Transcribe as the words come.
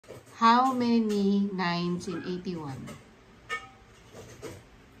How many 9s in 81?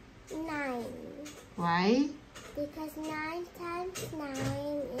 9. Why? Because 9 times 9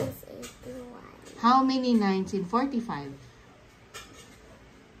 is 81. How many 9s in 45?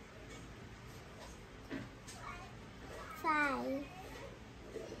 5.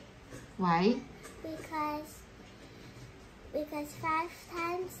 Why? Because 5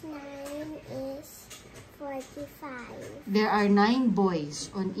 times 9 is 45. There are 9 boys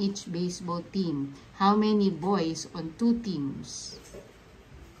on each baseball team. How many boys on 2 teams?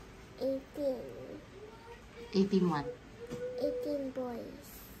 18. 18 what? 18 boys.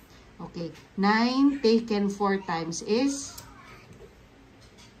 Okay. 9 taken 4 times is?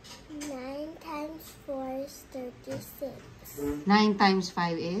 9 times 4 is 36. 9 times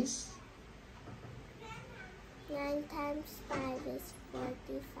 5 is? 9 times 5 is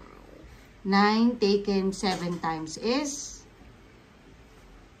 45. 9 taken 7 times is?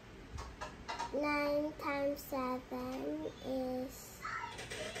 9 times 7 is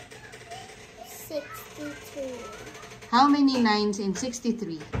 62. How many 9s in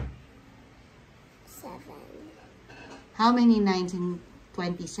 63? 7. How many 9s in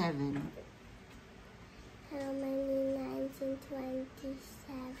 27? How many 9s in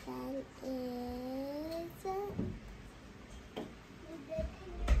 27 is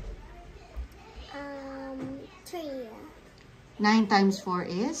 3. 9 times 4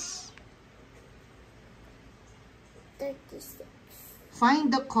 is? 36.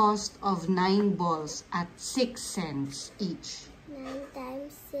 Find the cost of 9 balls at 6 cents each. 9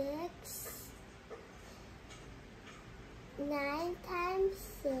 times 6. 9 times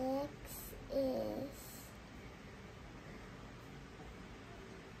 6 is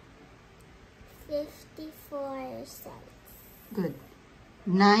 54 cents. Good.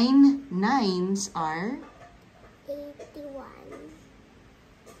 9 9s are? 81.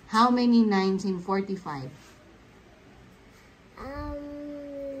 How many 9s in 45?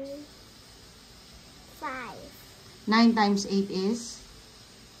 5. 9 times 8 is?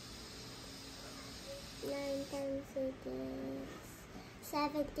 9 times 8 is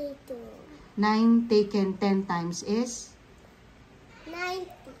 72. 9 taken 10 times is?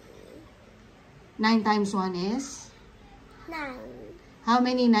 90. 9 times 1 is? 9. How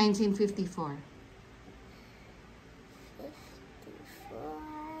many 9s in 54? 54.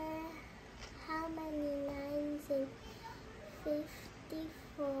 How many 9s in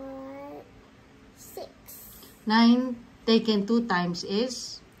 54? 6. 9 taken 2 times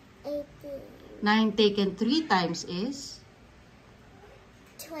is? 18. 9 taken 3 times is?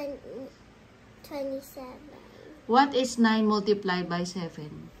 27. What is 9 multiplied by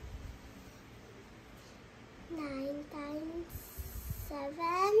 7? 9 times 7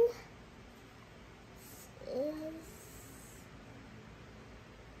 is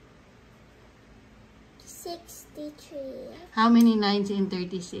 63. How many 9s in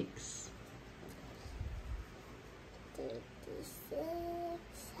 36? 36.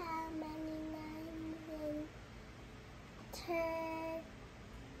 How many 9s in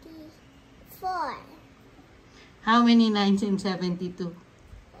 34? How many 9s in 72?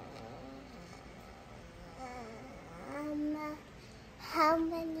 How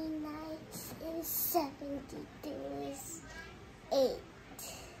many 9s in 72 is 8.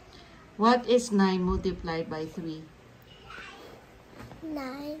 What is 9 multiplied by 3?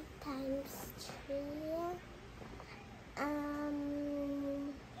 9 times 3.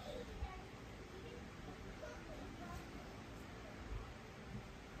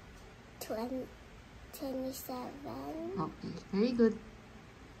 27. Okay, very good.